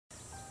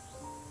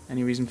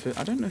Any reason for...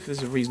 I don't know if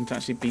there's a reason to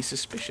actually be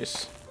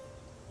suspicious.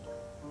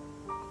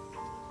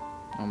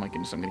 Oh my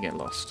goodness, I'm going to get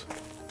lost.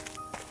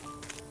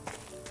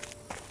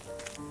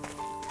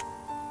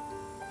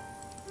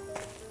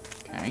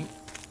 Okay.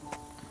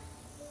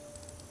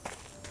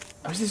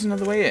 Oh, is this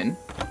another way in?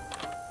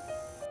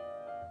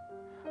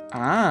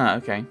 Ah,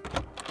 okay.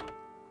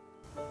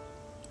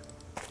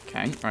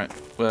 Okay, right.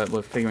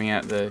 We're figuring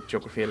out the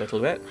geography a little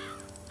bit.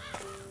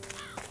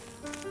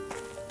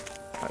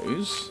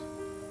 Hose.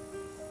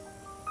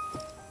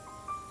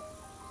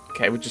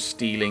 Okay, we're just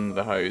stealing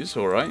the hose,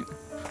 alright.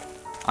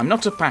 I'm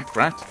not a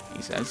packrat,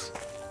 he says.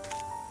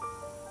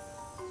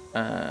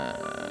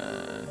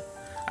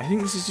 I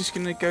think this is just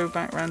going to go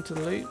back round to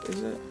the loop,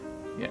 is it?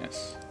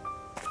 Yes.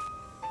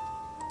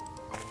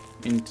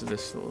 Into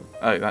this little...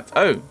 Oh, that's...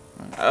 Oh!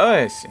 Oh,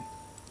 I see.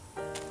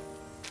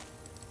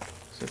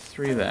 So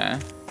through there.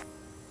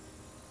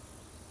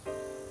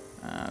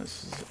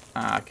 This is...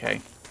 Ah,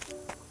 okay.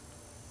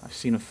 I've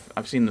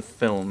seen the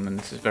film, and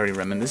this is very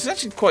reminiscent. This is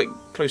actually quite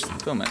close to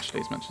the film,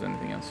 actually, as much as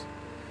anything else.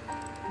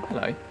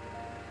 Hello.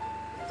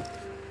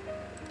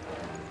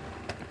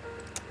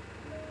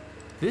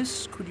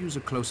 This could use a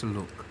closer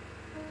look.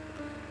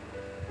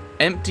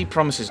 Empty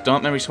promises.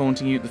 Dark memories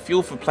haunting you. The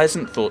fuel for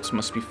pleasant thoughts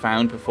must be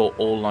found before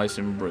all lies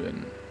in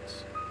ruins.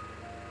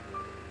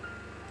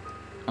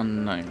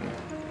 Unknown.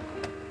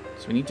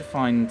 So we need to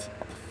find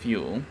the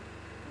fuel.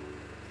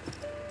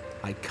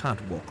 I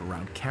can't walk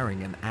around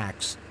carrying an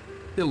axe.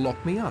 They'll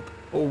lock me up,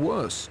 or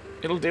worse.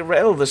 It'll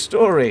derail the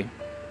story.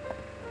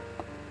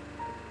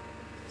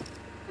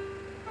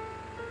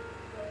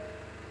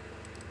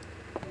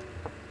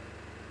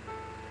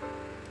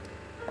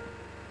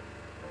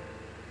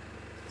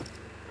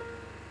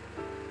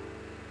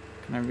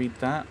 Can I read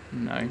that?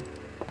 No.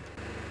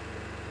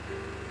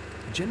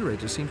 The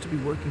generator seems to be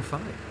working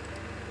fine.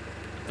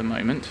 At the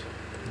moment.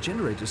 The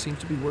generator seems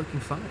to be working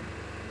fine.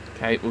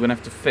 Okay, we're going to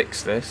have to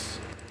fix this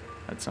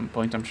at some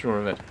point, I'm sure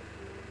of it.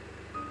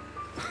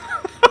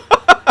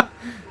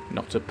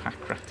 Not a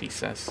packrat, he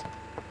says.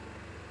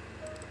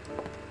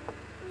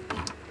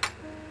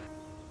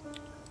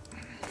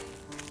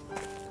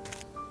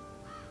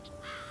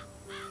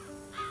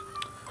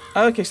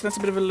 Oh, okay, so that's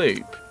a bit of a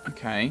loop.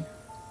 Okay.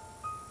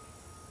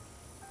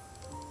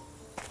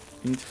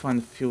 We need to find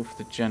the fuel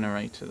for the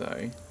generator,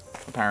 though.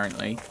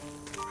 Apparently.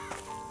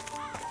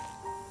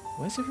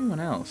 Where's everyone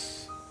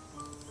else?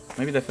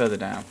 Maybe they're further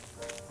down.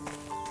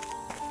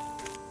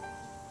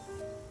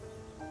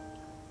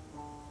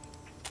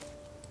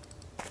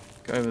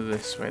 Go over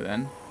this way,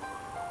 then.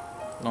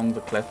 Along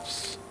the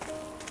cliffs.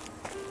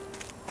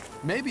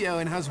 Maybe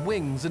Owen has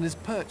wings and is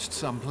perched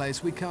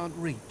someplace we can't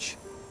reach.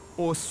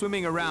 Or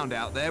swimming around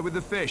out there with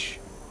the fish.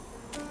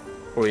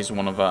 Or he's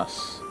one of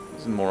us.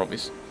 This is more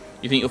obvious.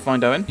 You think you'll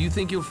find Owen? You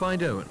think you'll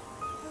find Owen?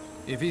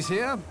 If he's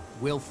here,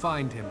 we'll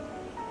find him.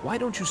 Why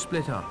don't you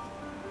split up?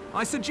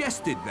 I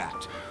suggested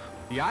that.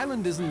 The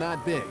island isn't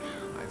that big.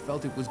 I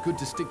felt it was good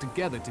to stick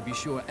together to be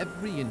sure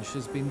every inch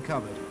has been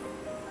covered.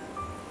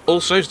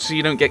 Also, so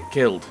you don't get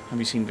killed. Have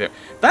you seen Vera?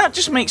 That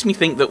just makes me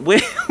think that we're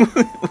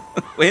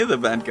we're the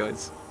bad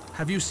guys.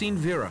 Have you seen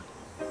Vera?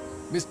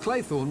 Miss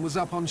Claythorne was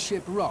up on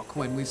Ship Rock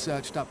when we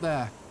searched up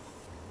there.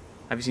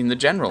 Have you seen the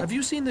General? Have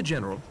you seen the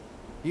General?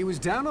 He was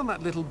down on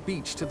that little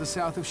beach to the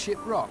south of Ship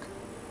Rock.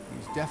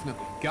 He's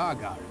definitely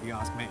gaga, if you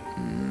ask me.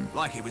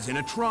 Like he was in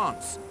a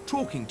trance,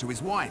 talking to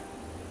his wife,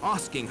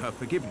 asking her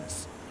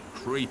forgiveness.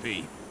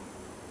 Creepy.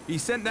 He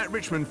sent that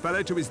Richmond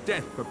fellow to his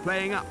death for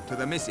playing up to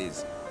the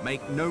missus.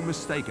 Make no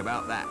mistake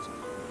about that.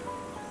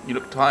 You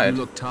look tired.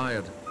 You look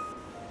tired.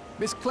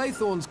 Miss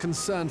Claythorne's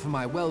concern for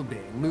my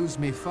well-being moves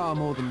me far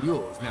more than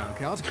yours,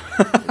 Narrowcart.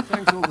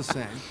 Thanks all the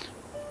same.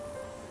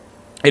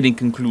 Any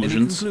conclusions?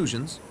 Any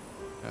conclusions?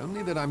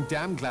 Only that I'm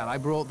damn glad I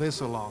brought this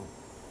along.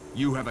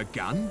 You have a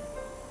gun?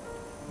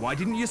 Why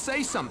didn't you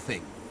say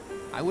something?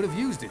 I would have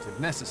used it if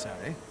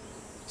necessary.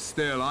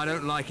 Still, I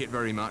don't like it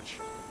very much.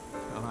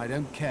 Well, I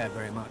don't care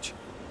very much.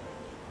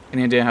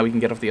 Any idea how we can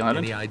get off the island?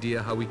 Any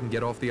idea how we can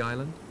get off the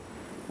island?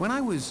 When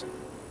I was...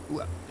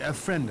 well, a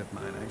friend of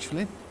mine,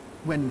 actually.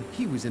 When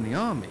he was in the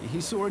army, he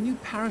saw a new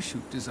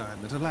parachute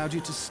design that allowed you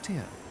to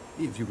steer.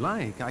 If you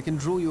like, I can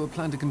draw you a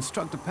plan to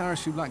construct a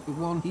parachute like the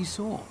one he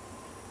saw.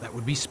 That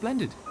would be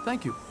splendid.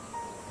 Thank you.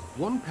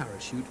 One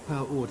parachute per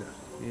order.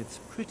 It's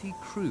pretty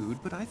crude,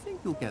 but I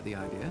think you'll get the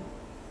idea.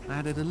 I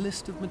added a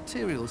list of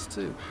materials,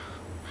 too.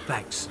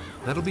 Thanks.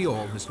 That'll be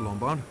all, Mr.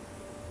 Lombard.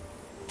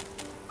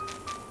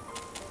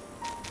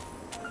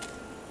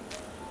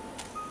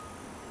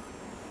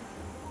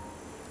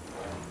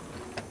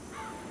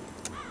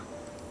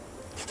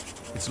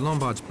 It's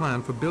Lombard's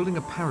plan for building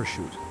a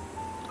parachute.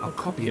 I'll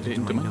copy it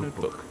into my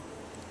notebook.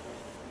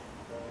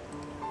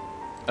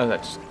 Oh,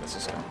 that's a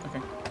start.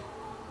 Okay.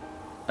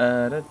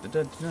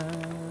 The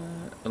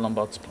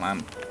Lombard's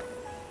plan.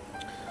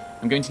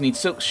 I'm going to need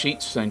silk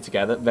sheets sewn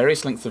together,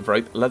 various lengths of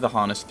rope, leather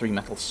harness, 3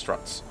 metal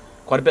struts.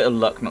 Quite a bit of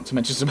luck, not to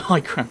mention some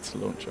packrat to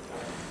launch it.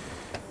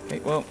 Okay,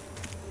 well,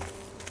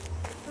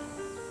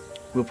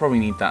 we'll probably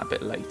need that a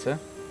bit later.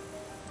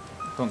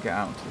 I can't get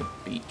out onto the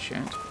beach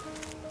yet.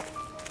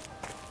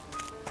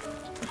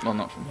 Well,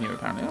 not from here,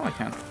 apparently. Oh, I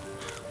can.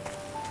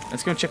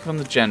 Let's go and check on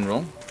the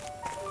general.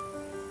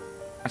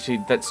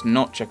 Actually, let's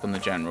not check on the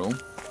general.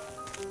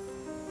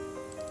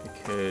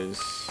 Because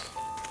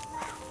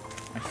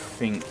I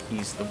think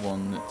he's the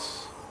one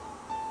that's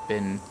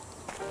been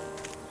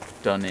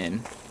done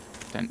in,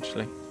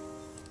 potentially.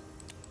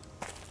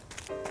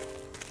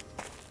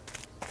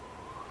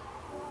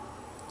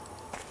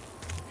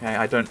 Okay,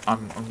 I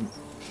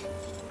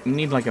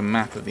need like a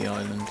map of the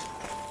island.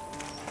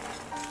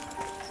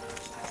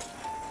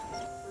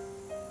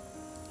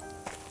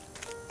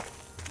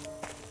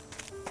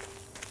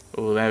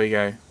 Oh, there we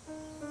go.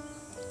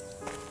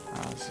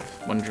 I was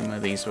wondering where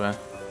these were.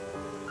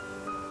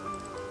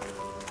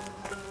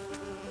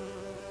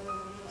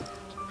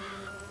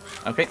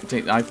 Okay,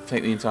 I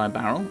take the entire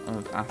barrel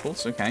of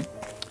apples, okay.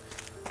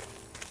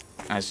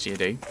 As you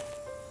do.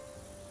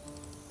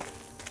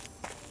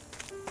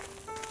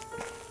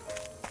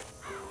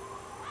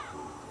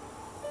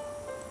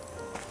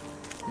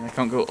 Yeah, I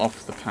can't go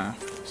off the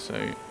path,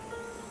 so...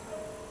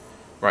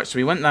 Right, so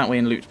we went that way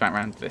and looped back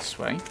around this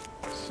way.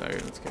 So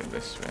let's go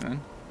this way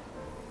then.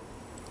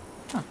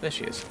 Ah, there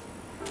she is.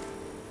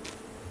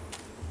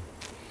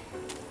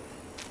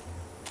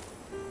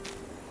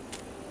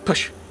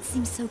 Push! It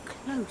seems so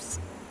close.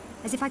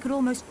 As if I could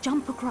almost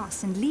jump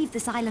across and leave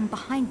this island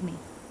behind me.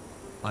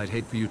 I'd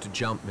hate for you to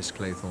jump, Miss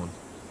Claythorne.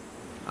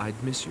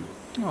 I'd miss you.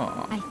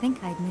 Aww. I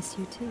think I'd miss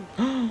you too.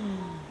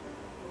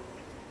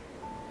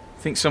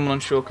 Think someone on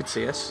shore could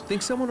see us?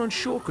 Think someone on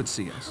shore could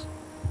see us?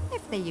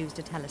 If they used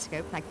a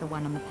telescope like the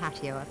one on the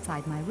patio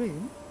outside my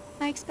room,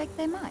 I expect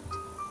they might.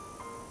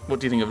 What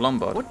do you think of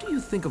Lombard? What do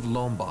you think of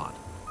Lombard?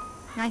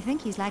 I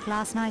think he's like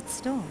last night's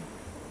storm.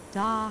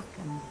 Dark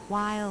and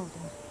wild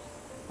and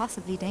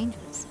possibly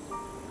dangerous.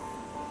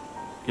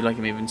 You like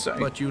him even so?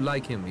 But you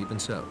like him even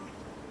so.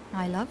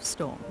 I love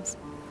storms.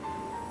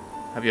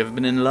 Have you ever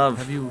been in love?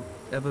 Have you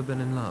ever been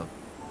in love?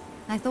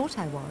 I thought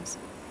I was.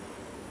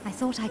 I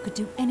thought I could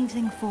do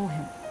anything for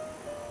him.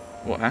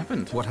 What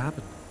happened? What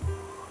happened?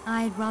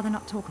 I'd rather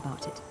not talk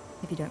about it,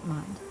 if you don't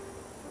mind.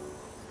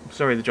 I'm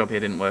sorry the job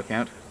here didn't work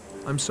out.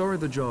 I'm sorry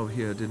the job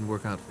here didn't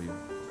work out for you.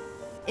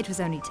 It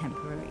was only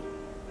temporary.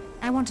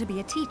 I want to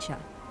be a teacher,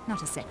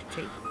 not a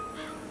secretary.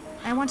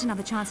 I want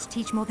another chance to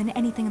teach more than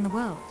anything in the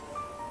world.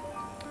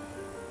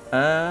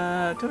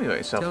 Tell me about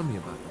yourself. Tell me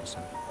about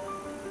yourself.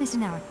 Mr.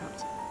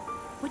 Narracott,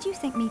 would you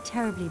think me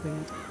terribly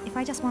rude if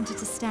I just wanted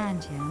to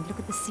stand here and look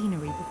at the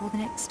scenery before the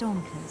next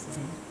storm closes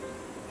in?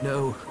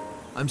 No,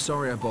 I'm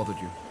sorry I bothered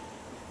you.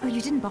 Oh,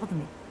 you didn't bother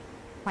me.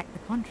 Quite the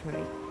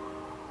contrary.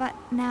 But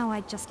now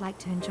I'd just like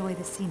to enjoy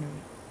the scenery.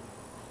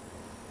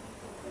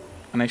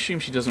 And I assume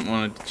she doesn't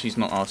want to... She's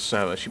not our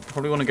sewer. She'd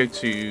probably want to go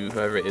to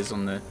whoever it is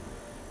on the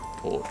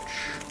porch.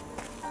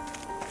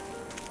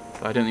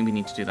 But I don't think we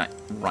need to do that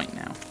right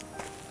now.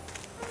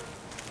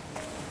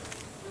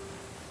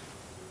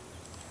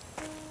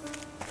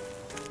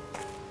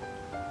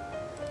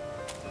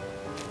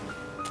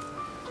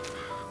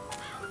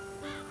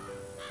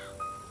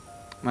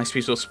 Nice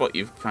peaceful spot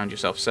you've found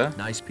yourself, sir.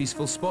 Nice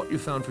peaceful spot you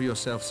found for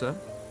yourself, sir.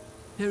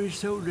 There is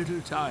so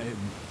little time.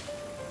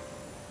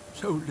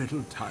 So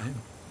little time.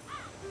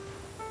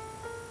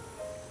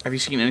 Have you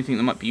seen anything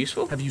that might be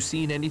useful? Have you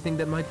seen anything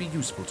that might be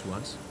useful to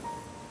us?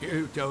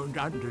 You don't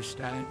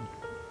understand.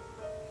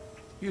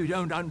 You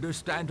don't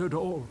understand at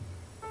all.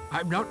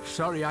 I'm not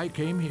sorry I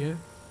came here.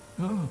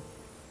 Oh,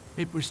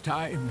 it was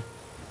time.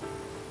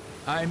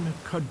 I'm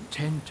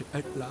content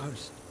at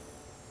last.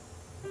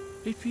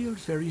 It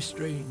feels very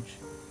strange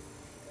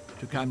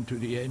to come to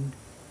the end,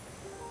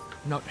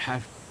 not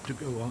have to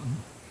go on.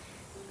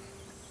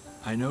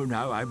 I know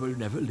now I will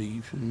never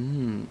leave.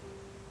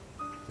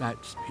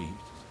 That's peace.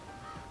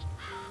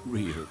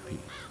 Real peace.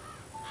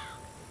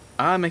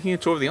 Ah, making a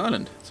tour of the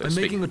island, so to I'm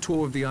speak. making a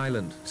tour of the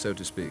island, so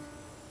to speak.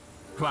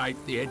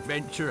 Quite the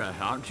adventurer,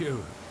 aren't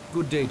you?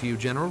 Good day to you,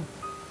 General.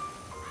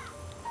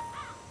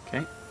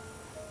 Okay.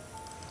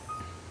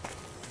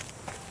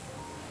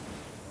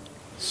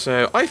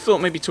 So, I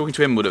thought maybe talking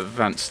to him would have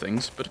advanced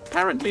things, but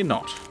apparently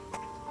not.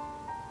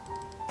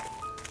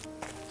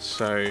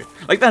 So,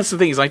 like, that's the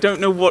thing, is I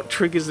don't know what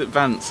triggers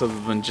advance other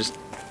than just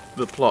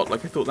the plot.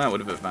 Like, I thought that would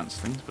have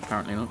advanced things, but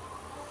apparently not.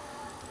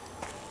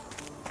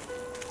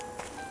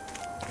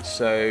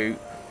 So...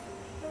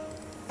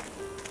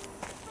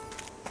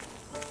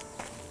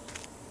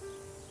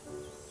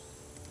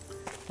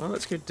 Well,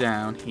 let's go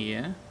down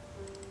here.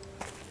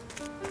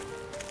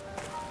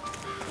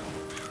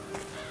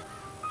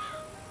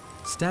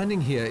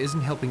 Standing here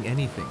isn't helping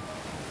anything.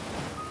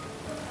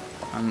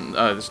 And,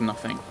 oh, there's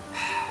nothing.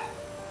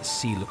 The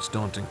sea looks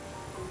daunting.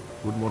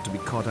 Wouldn't want to be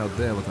caught out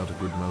there without a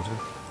good motive.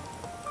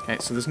 Okay,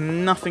 so there's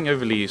nothing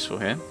overly useful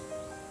here.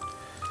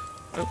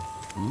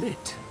 Oh,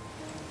 Lit.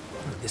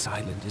 Well, this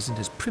island isn't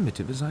as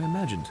primitive as I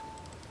imagined.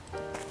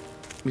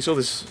 we saw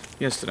this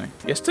yesterday.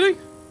 Yesterday?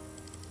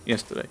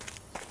 Yesterday.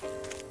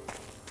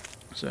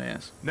 So,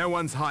 yes. No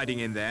one's hiding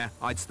in there.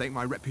 I'd stake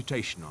my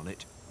reputation on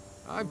it.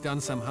 I've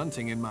done some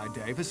hunting in my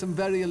day for some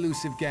very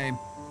elusive game.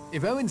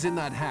 If Owen's in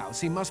that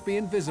house, he must be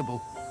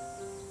invisible.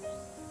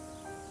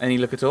 Any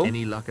luck at all?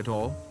 Any luck at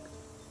all?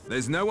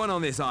 There's no one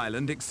on this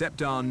island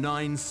except our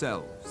 9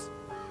 selves.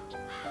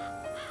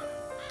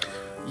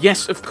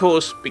 Yes, of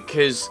course,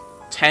 because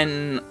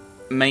 10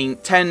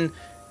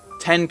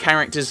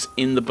 characters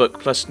in the book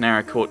plus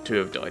Narracourt 2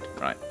 have died.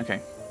 Right,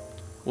 okay.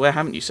 Where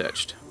haven't you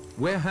searched?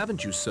 Where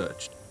haven't you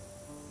searched?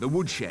 The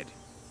woodshed.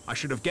 I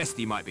should have guessed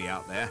he might be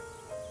out there.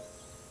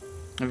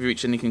 Have you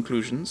reached any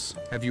conclusions?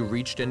 Have you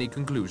reached any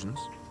conclusions?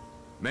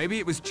 Maybe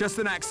it was just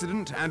an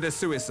accident and a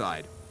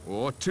suicide.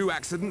 Or 2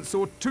 accidents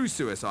or 2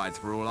 suicides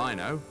for all I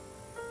know.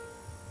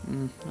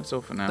 That's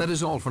all for now. That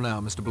is all for now,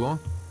 Mr. Bloor.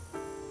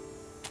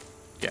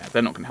 Yeah,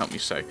 they're not going to help me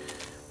so.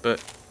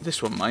 But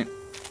this one might.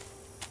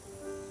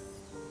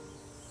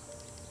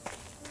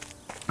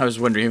 I was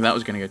wondering if that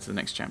was going to go to the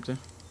next chapter.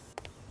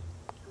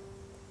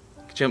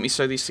 Could you help me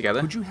sew these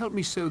together? Could you help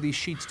me sew these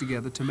sheets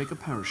together to make a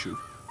parachute?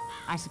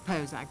 I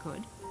suppose I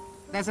could.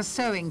 There's a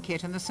sewing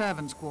kit in the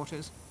servants'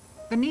 quarters.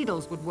 The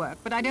needles would work,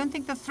 but I don't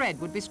think the thread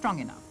would be strong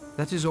enough.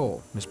 That is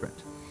all, Miss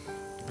Brent.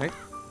 Okay.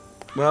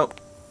 Well,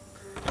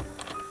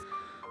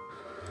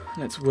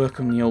 let's work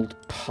on the old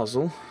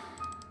puzzle.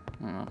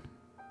 Oh.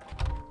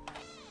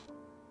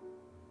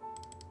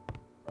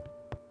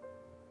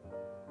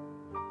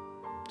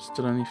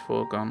 Still only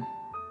 4 gone.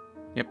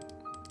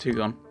 Yep, 2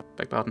 gone.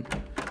 Beg pardon.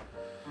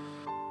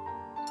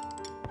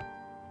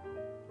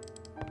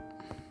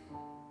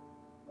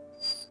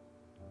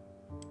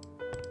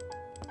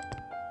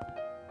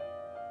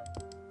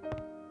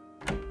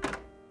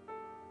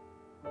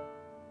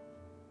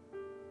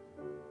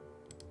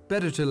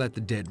 Better to let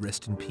the dead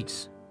rest in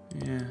peace.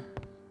 Yeah.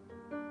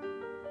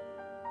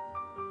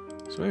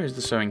 So where is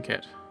the sewing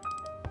kit?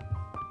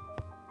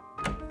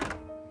 I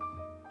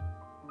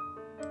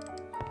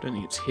don't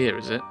think it's here,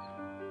 is it?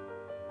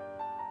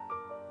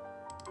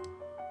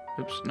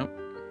 Oops, nope.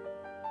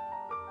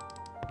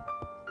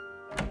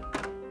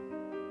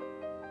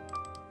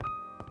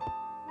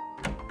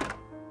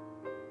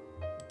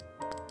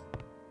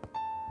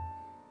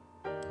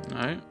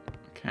 No.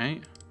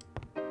 Okay.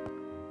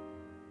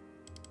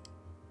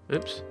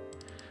 Oops.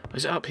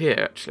 Is it up here,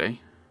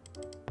 actually?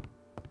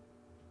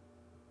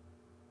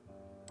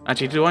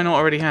 Actually, do I not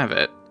already have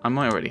it? I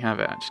might already have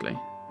it, actually.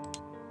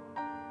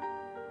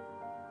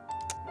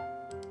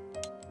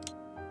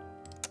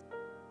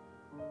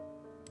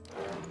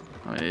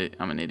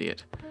 I'm an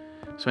idiot.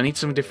 So I need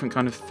some different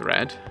kind of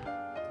thread.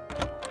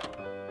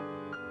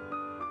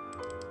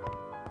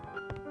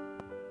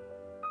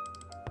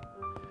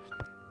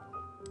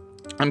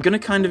 I'm going to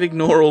kind of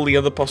ignore all the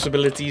other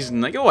possibilities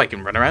and like, oh, I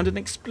can run around and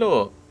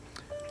explore.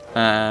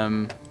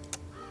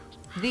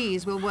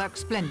 These will work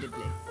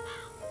splendidly.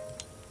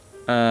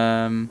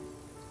 Or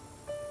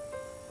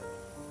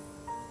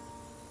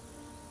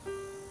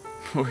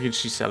did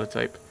she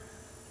sellotape?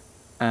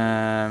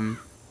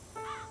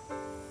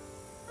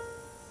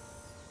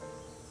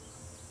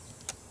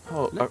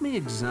 Let me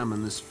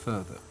examine this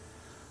further.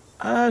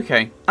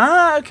 Okay.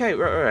 Okay.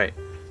 Right.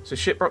 So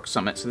Shiprock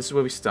Summit. So this is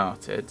where we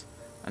started,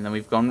 and then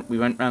we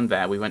went round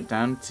there. We went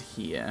down to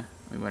here.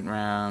 We went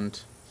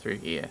round through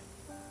here.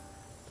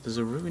 There's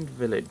a ruined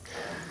village.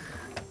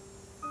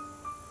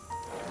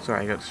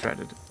 Sorry, I got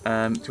distracted.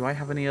 Do I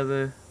have any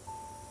other?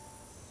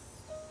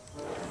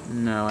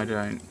 No, I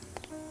don't.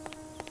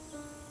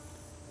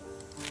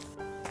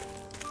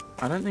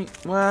 I don't think.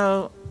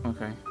 Well,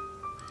 okay.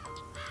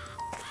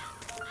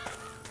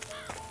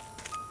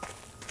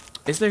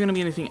 Is there going to be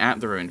anything at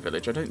the ruined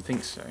village? I don't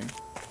think so.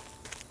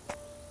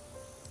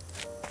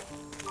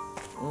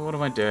 Well, what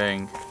am I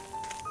doing?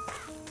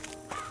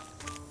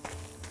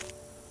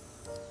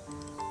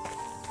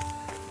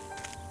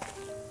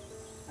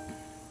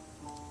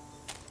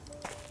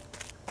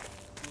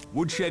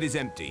 Woodshed is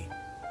empty.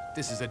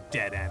 This is a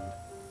dead end.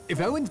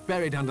 If Owen's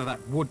buried under that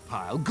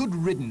woodpile, good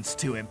riddance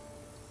to him.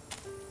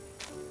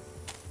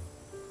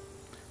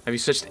 Have you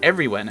searched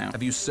everywhere now?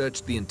 Have you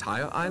searched the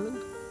entire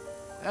island?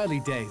 Early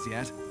days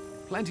yet.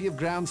 Plenty of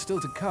ground still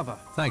to cover.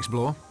 Thanks,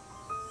 Bloor.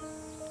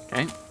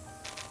 Okay.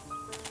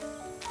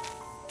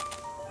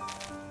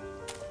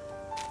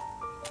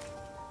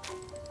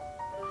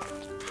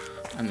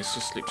 And this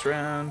just loops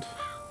around.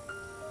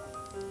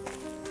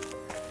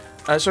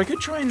 So I could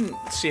try and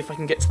see if I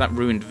can get to that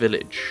ruined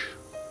village.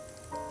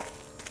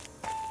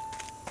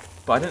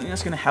 But I don't think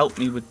that's going to help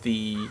me with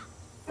the...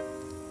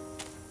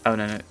 Oh,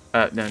 no.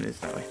 No, it is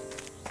that way.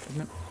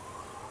 Isn't it?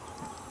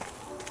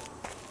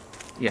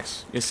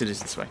 Yes. Yes, it is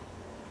this way.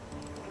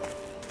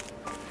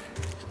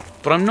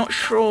 But I'm not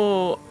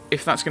sure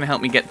if that's going to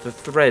help me get the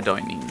thread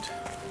I need.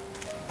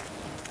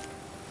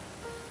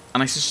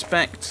 And I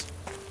suspect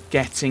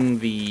getting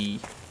the...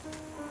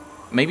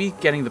 Maybe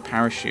getting the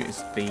parachute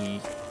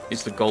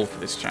is the goal for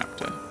this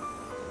chapter.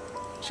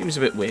 Seems a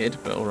bit weird,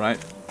 but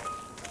alright.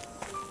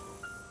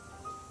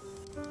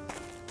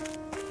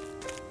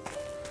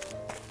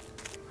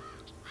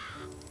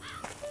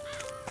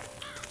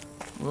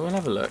 We'll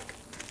have a look.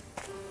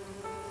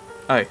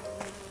 Oh.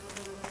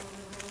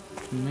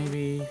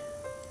 Maybe...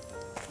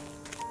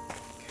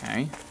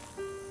 Okay.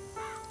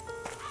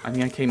 I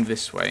think I came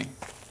this way.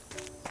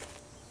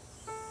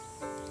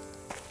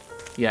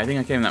 Yeah, I think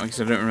I came that way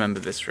because I don't remember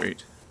this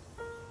route.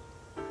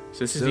 So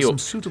this is There's the some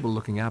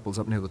suitable-looking apples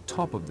up near the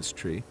top of this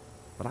tree,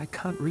 but I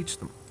can't reach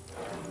them.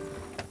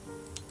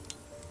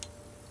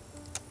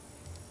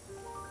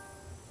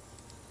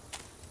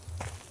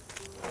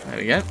 There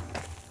we go.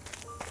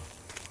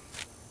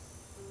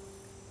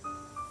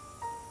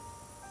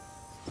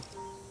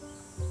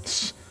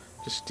 Just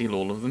steal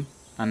all of them.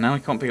 And now I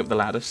can't pick up the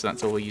ladder, so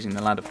that's all we're using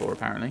the ladder for,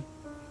 apparently.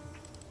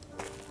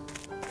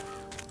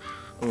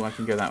 Oh, I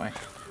can go that way.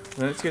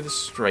 Well, let's go the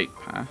straight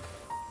path.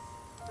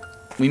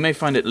 We may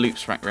find it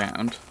loops back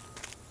round.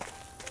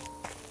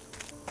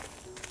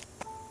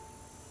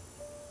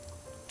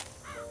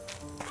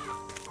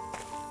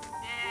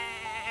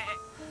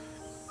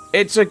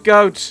 It's a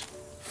goat!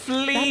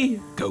 Flee!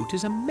 That goat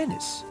is a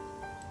menace.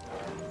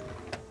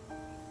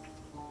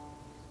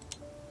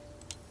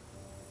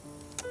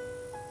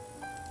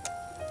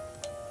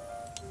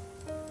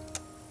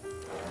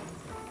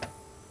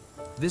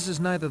 This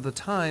is neither the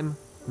time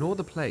nor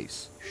the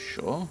place.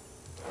 Sure.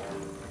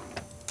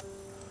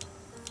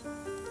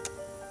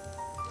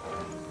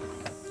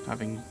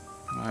 Having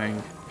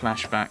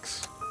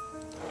flashbacks.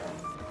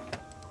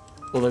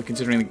 Although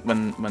considering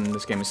when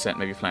this game is set,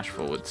 maybe flash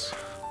forwards.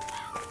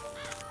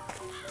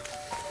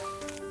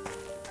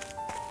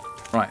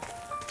 Right.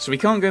 So we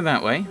can't go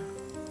that way.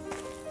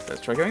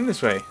 Let's try going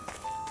this way.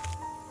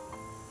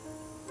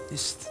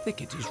 This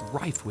thicket is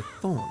rife with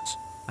thorns.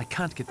 I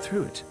can't get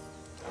through it.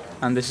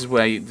 And this is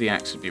where the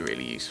axe would be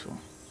really useful.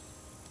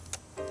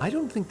 I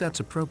don't think that's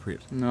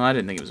appropriate. No, I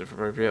didn't think it was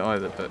appropriate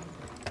either, but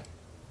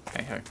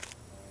hey ho.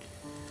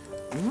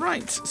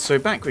 Right, so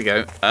back we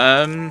go.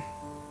 I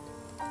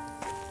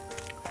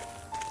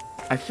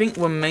think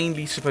we're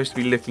mainly supposed to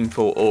be looking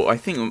for, or I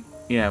think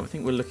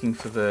we're looking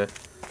for a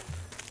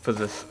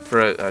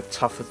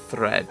tougher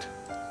thread.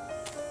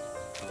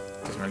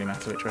 Doesn't really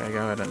matter which way I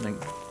go, I don't think.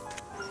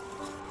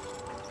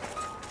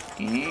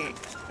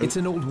 It's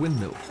an old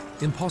windmill.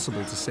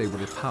 Impossible to say what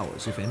it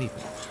powers, if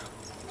anything.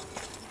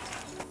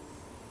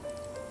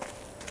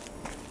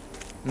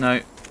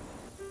 No.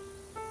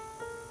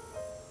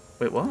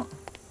 Wait, what?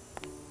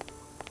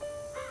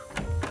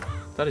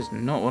 That is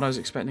not what I was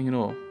expecting at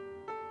all.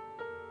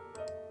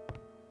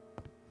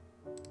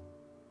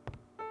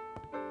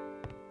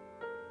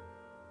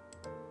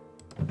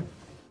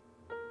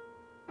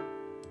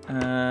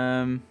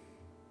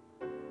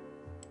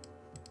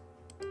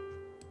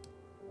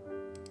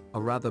 A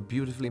rather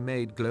beautifully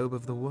made globe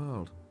of the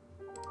world.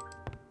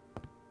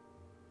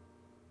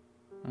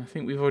 I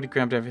think we've already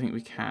grabbed everything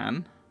we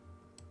can.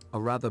 A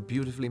rather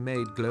beautifully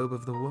made globe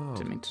of the world.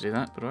 Didn't mean to do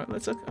that, but alright,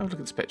 let's have a look at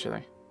this picture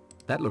though.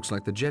 That looks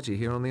like the jetty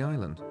here on the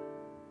island.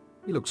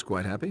 He looks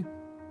quite happy.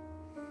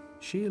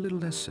 She a little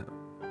less so.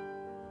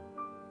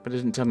 But it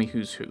doesn't tell me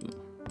who's who,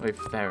 or if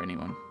they're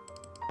anyone.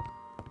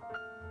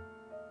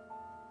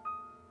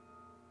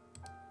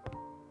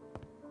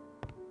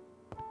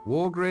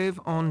 Wargrave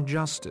on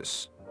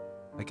justice.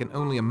 I can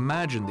only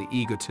imagine the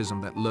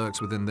egotism that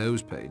lurks within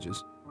those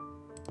pages.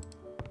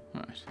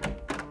 Right.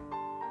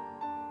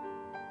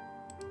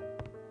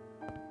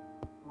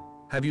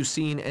 Have you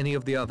seen any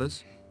of the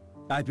others?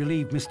 I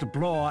believe Mr.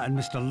 Blore and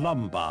Mr.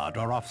 Lombard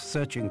are off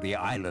searching the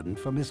island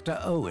for Mr.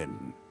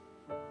 Owen.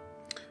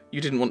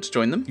 You didn't want to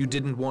join them? You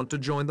didn't want to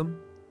join them?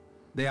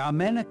 They are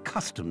men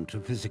accustomed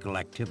to physical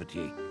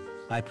activity.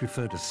 I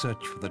prefer to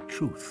search for the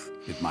truth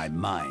with my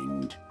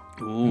mind.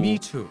 Ooh. Me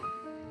too.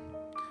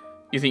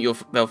 You think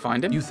they'll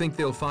find him? You think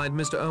they'll find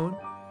Mr. Owen?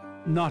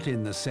 Not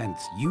in the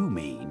sense you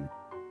mean.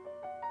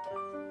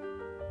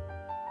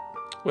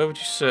 Where would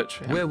you search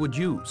for him? Where would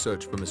you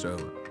search for Mr.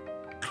 Owen?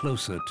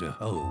 Closer to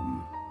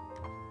home.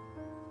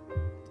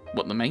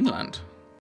 What, the mainland?